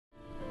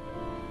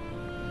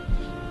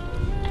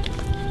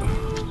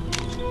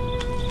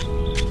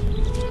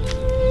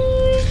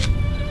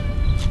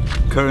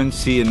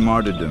Currency and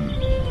martyrdom,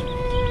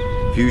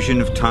 fusion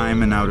of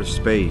time and outer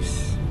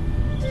space.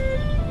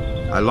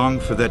 I long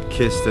for that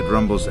kiss that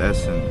rumbles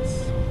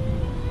essence,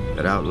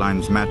 that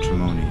outlines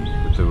matrimony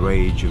with the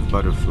rage of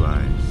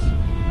butterflies.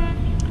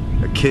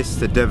 A kiss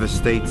that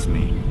devastates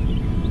me,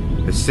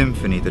 a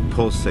symphony that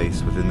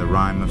pulsates within the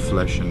rhyme of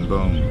flesh and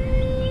bone.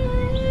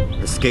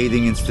 A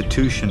scathing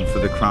institution for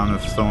the crown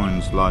of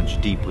thorns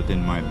lodged deep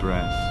within my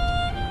breast.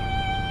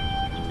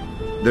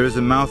 There is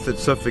a mouth that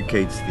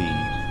suffocates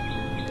thee,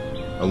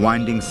 a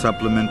winding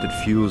supplement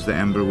that fuels the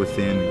ember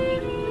within.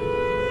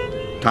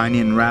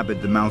 Tiny and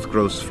rabid the mouth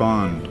grows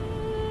fond,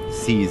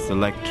 seized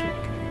electric.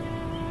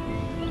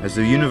 As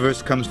the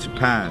universe comes to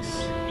pass,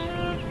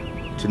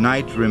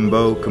 tonight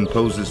Rimbaud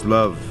composes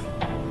love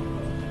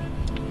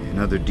and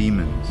other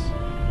demons.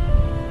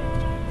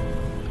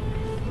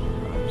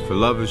 For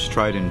love is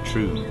tried and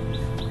true.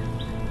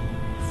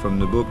 From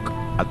the book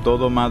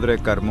Todo Madre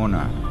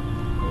Carmona.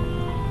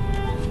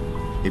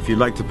 If you'd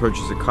like to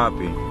purchase a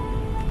copy,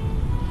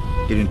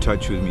 get in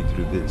touch with me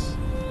through this.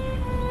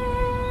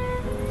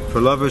 For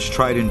love is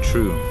tried and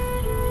true.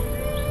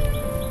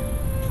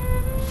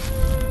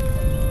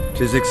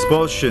 'Tis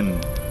expulsion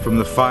from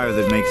the fire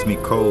that makes me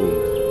cold.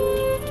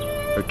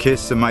 Her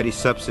kiss a mighty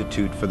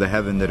substitute for the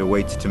heaven that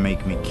awaits to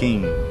make me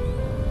king.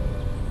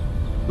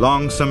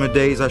 Long summer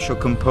days I shall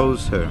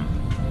compose her,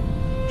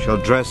 shall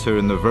dress her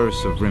in the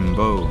verse of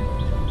Rimbaud.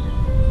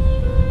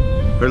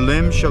 Her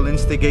limbs shall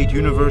instigate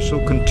universal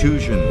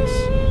contusions,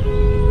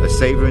 a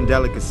savor and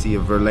delicacy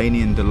of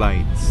Verlainian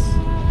delights.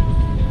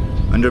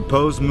 Under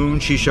Poe's moon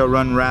she shall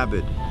run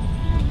rabid,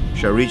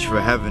 shall reach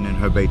for heaven in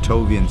her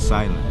Beethoven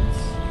silence.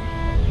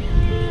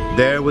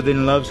 There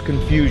within love's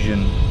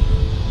confusion,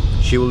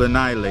 she will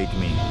annihilate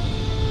me,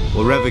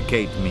 will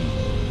revocate me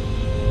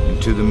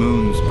into the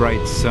moon's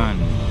bright sun,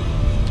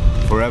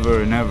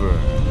 forever and ever.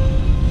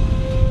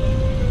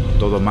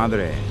 Todo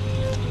Madre.